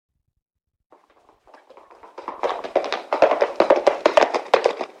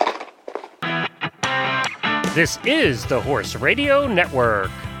This is the Horse Radio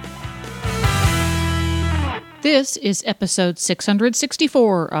Network. This is episode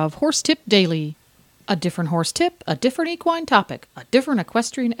 664 of Horse Tip Daily. A different horse tip, a different equine topic, a different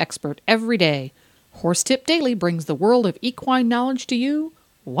equestrian expert every day. Horse Tip Daily brings the world of equine knowledge to you,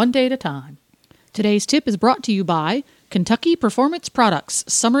 one day at a time. Today's tip is brought to you by Kentucky Performance Products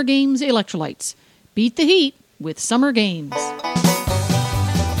Summer Games Electrolytes. Beat the heat with Summer Games.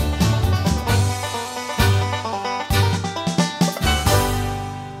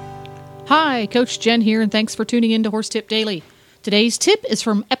 Hi, Coach Jen here, and thanks for tuning in to Horse Tip Daily. Today's tip is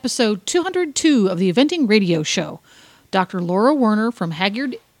from episode 202 of the Eventing Radio Show. Dr. Laura Werner from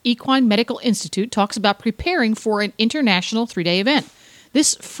Hagyard Equine Medical Institute talks about preparing for an international 3-day event.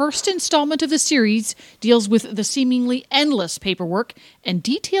 This first installment of the series deals with the seemingly endless paperwork and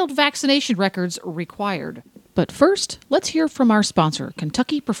detailed vaccination records required. But first, let's hear from our sponsor,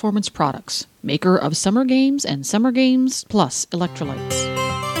 Kentucky Performance Products, maker of Summer Games and Summer Games Plus electrolytes.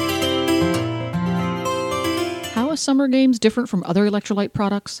 How is Summer Games different from other electrolyte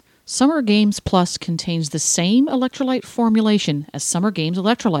products? Summer Games Plus contains the same electrolyte formulation as Summer Games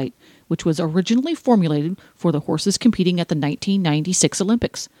Electrolyte, which was originally formulated for the horses competing at the 1996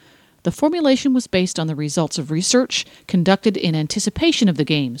 Olympics. The formulation was based on the results of research conducted in anticipation of the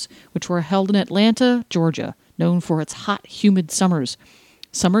Games, which were held in Atlanta, Georgia, known for its hot, humid summers.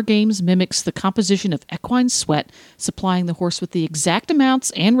 Summer Games mimics the composition of equine sweat, supplying the horse with the exact amounts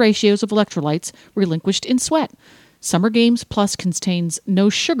and ratios of electrolytes relinquished in sweat. Summer Games Plus contains no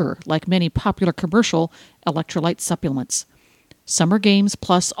sugar, like many popular commercial electrolyte supplements. Summer Games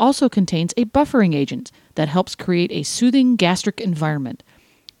Plus also contains a buffering agent that helps create a soothing gastric environment.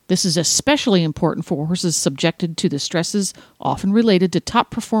 This is especially important for horses subjected to the stresses often related to top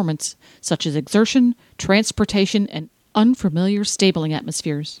performance, such as exertion, transportation, and unfamiliar stabling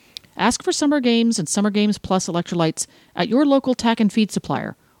atmospheres. Ask for Summer Games and Summer Games Plus electrolytes at your local tack and feed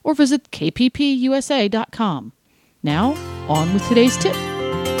supplier or visit kppusa.com. Now, on with today's tip.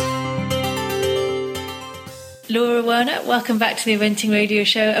 Laura Werner, welcome back to the Eventing Radio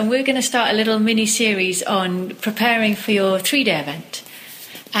Show, and we're going to start a little mini-series on preparing for your 3-day event.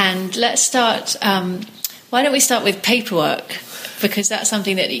 And let's start, why don't we start with paperwork? Because that's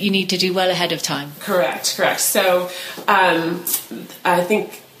something that you need to do well ahead of time. Correct. So I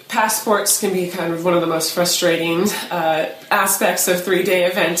think passports can be kind of one of the most frustrating aspects of 3-day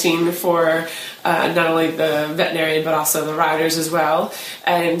eventing for not only the veterinarian but also the riders as well.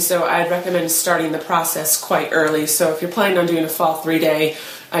 And so I'd recommend starting the process quite early. So if you're planning on doing a fall 3-day,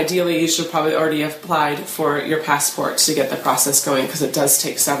 ideally you should probably already have applied for your passport to get the process going, because it does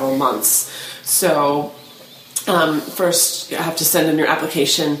take several months. So first, you have to send in your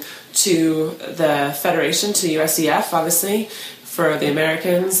application to the Federation, to USEF, obviously, for the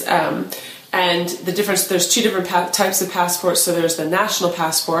Americans. And the difference, there's 2 different types of passports. So there's the national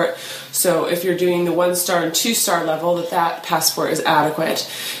passport. So if you're doing the 1-star and 2-star level, that passport is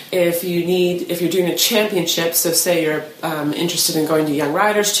adequate. If you're doing a championship, so say you're interested in going to Young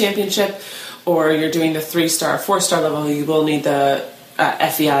Riders Championship, or you're doing the 3-star, 4-star level, you will need the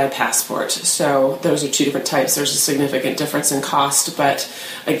FEI passport. So those are 2 different types. There's a significant difference in cost, but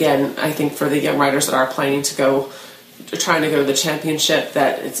again, I think for the young riders that are planning trying to go to the championship,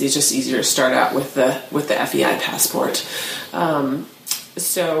 that it's just easier to start out with the FEI passport.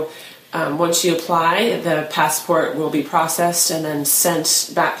 Once you apply, the passport will be processed and then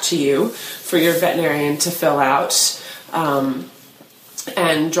sent back to you for your veterinarian to fill out.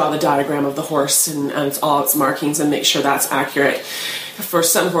 And draw the diagram of the horse and all its markings and make sure that's accurate. For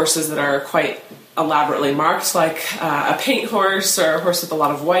some horses that are quite elaborately marked, like a paint horse or a horse with a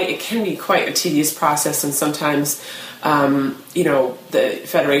lot of white, it can be quite a tedious process, and sometimes the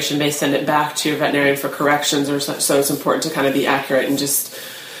Federation may send it back to your veterinarian for corrections, so it's important to kind of be accurate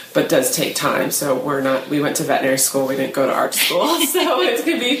but does take time. So we went to veterinary school, we didn't go to art school, so it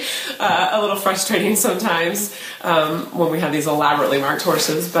can be a little frustrating sometimes when we have these elaborately marked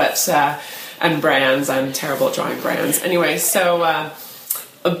horses, and brands. I'm terrible at drawing brands. Anyway,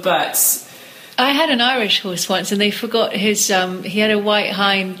 but I had an Irish horse once, and they forgot his. He had a white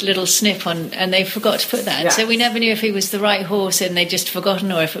hind little snip on, and they forgot to put that. Yes. So we never knew if he was the right horse, and they'd just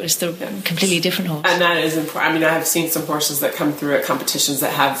forgotten, or if it was the completely different horse. And that is important. I mean, I have seen some horses that come through at competitions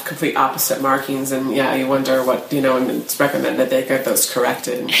that have complete opposite markings, and you wonder what and it's recommended they get those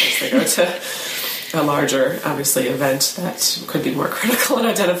corrected in case they go to a larger, obviously, event that could be more critical in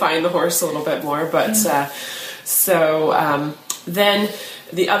identifying the horse a little bit more. But then.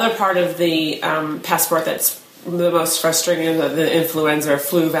 The other part of the passport that's the most frustrating is the influenza or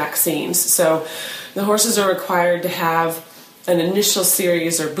flu vaccines. So the horses are required to have an initial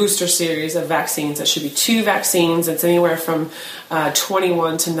series or booster series of vaccines. That should be 2 vaccines. It's anywhere from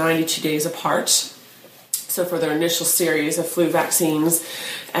 21 to 92 days apart. So for their initial series of flu vaccines,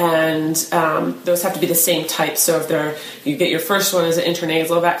 and those have to be the same type. So if you get your first one as an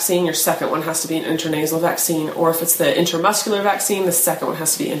intranasal vaccine, your second one has to be an intranasal vaccine, or if it's the intramuscular vaccine, the second one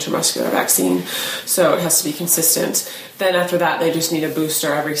has to be intramuscular vaccine. So it has to be consistent. Then after that, they just need a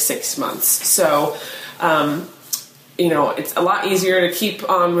booster every 6 months. So it's a lot easier to keep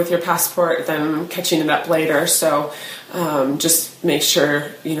on with your passport than catching it up later. So just make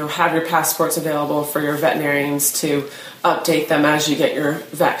sure, have your passports available for your veterinarians to update them as you get your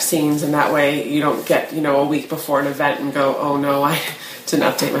vaccines. And that way you don't get, a week before an event and go, oh no, I didn't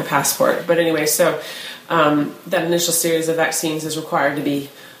update my passport. But anyway, so that initial series of vaccines is required to be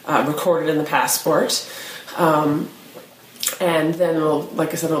recorded in the passport. And then,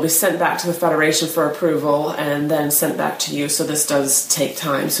 like I said, it'll be sent back to the Federation for approval and then sent back to you. So this does take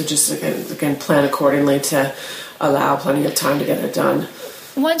time. So just, again, plan accordingly to allow plenty of time to get it done.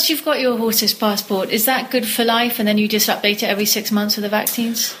 Once you've got your horse's passport, is that good for life and then you just update it every 6 months with the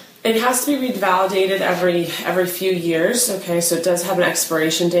vaccines? It has to be revalidated every few years, okay? So it does have an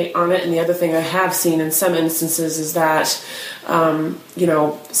expiration date on it. And the other thing I have seen in some instances is that,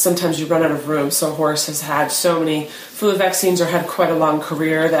 sometimes you run out of room. So a horse has had so many flu vaccines or had quite a long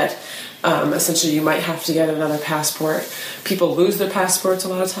career that essentially you might have to get another passport. People lose their passports a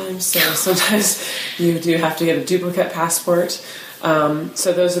lot of times, so sometimes you do have to get a duplicate passport.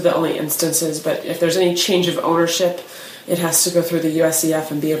 So those are the only instances. But if there's any change of ownership, it has to go through the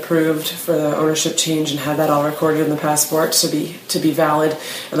USEF and be approved for the ownership change and have that all recorded in the passport to be valid.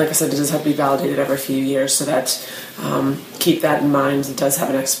 And like I said, it does have to be validated every few years, so that keep that in mind. It does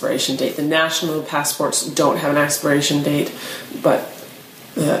have an expiration date. The national passports don't have an expiration date, but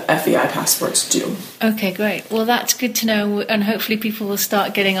the FEI passports do. Okay, great. Well, that's good to know, and hopefully people will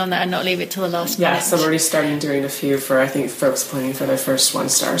start getting on that and not leave it till the last minute. Yes, I'm already starting doing a few for, I think, folks planning for their first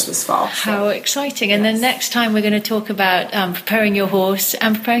 1-stars this fall. How exciting. And then next time we're going to talk about preparing your horse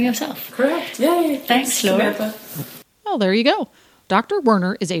and preparing yourself. Correct. Yay. Thanks, Laura. Samantha. Well, there you go. Dr.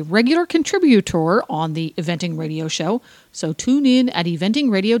 Werner is a regular contributor on the Eventing Radio Show, so tune in at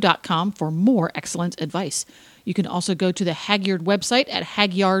eventingradio.com for more excellent advice. You can also go to the Hagyard website at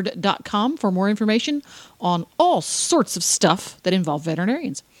hagyard.com for more information on all sorts of stuff that involve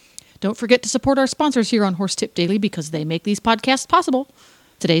veterinarians. Don't forget to support our sponsors here on Horse Tip Daily because they make these podcasts possible.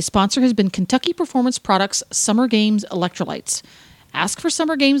 Today's sponsor has been Kentucky Performance Products Summer Games Electrolytes. Ask for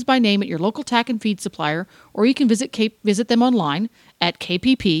Summer Games by name at your local tack and feed supplier, or you can visit them online at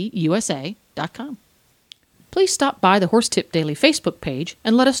kppusa.com. Please stop by the Horse Tip Daily Facebook page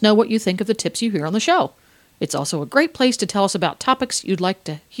and let us know what you think of the tips you hear on the show. It's also a great place to tell us about topics you'd like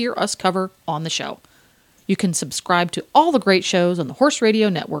to hear us cover on the show. You can subscribe to all the great shows on the Horse Radio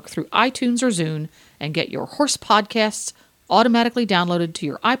Network through iTunes or Zune and get your horse podcasts automatically downloaded to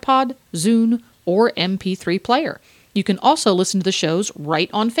your iPod, Zune, or MP3 player. You can also listen to the shows right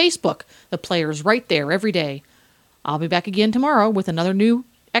on Facebook. The player's right there every day. I'll be back again tomorrow with another new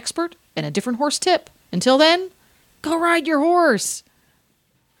expert and a different horse tip. Until then, go ride your horse!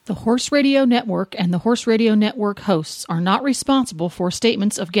 The Horse Radio Network and the Horse Radio Network hosts are not responsible for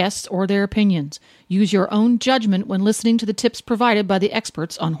statements of guests or their opinions. Use your own judgment when listening to the tips provided by the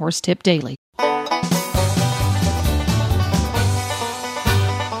experts on Horse Tip Daily.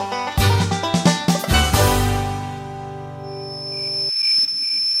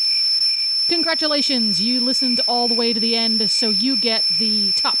 Congratulations, you listened all the way to the end, so you get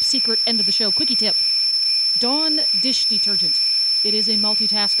the top secret end of the show quickie tip. Dawn Dish Detergent. It is a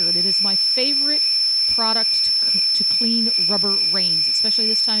multitasker, and it is my favorite product to clean rubber reins, especially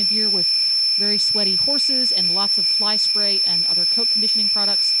this time of year with very sweaty horses and lots of fly spray and other coat conditioning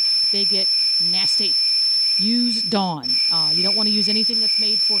products. They get nasty. Use Dawn. You don't want to use anything that's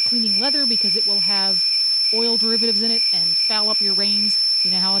made for cleaning leather because it will have oil derivatives in it and foul up your reins.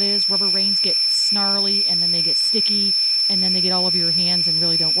 You know how it is. Rubber reins get snarly, and then they get sticky, and then they get all over your hands and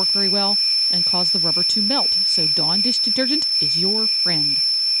really don't work very well and cause the rubber to melt. So Dawn Dish Detergent is your friend.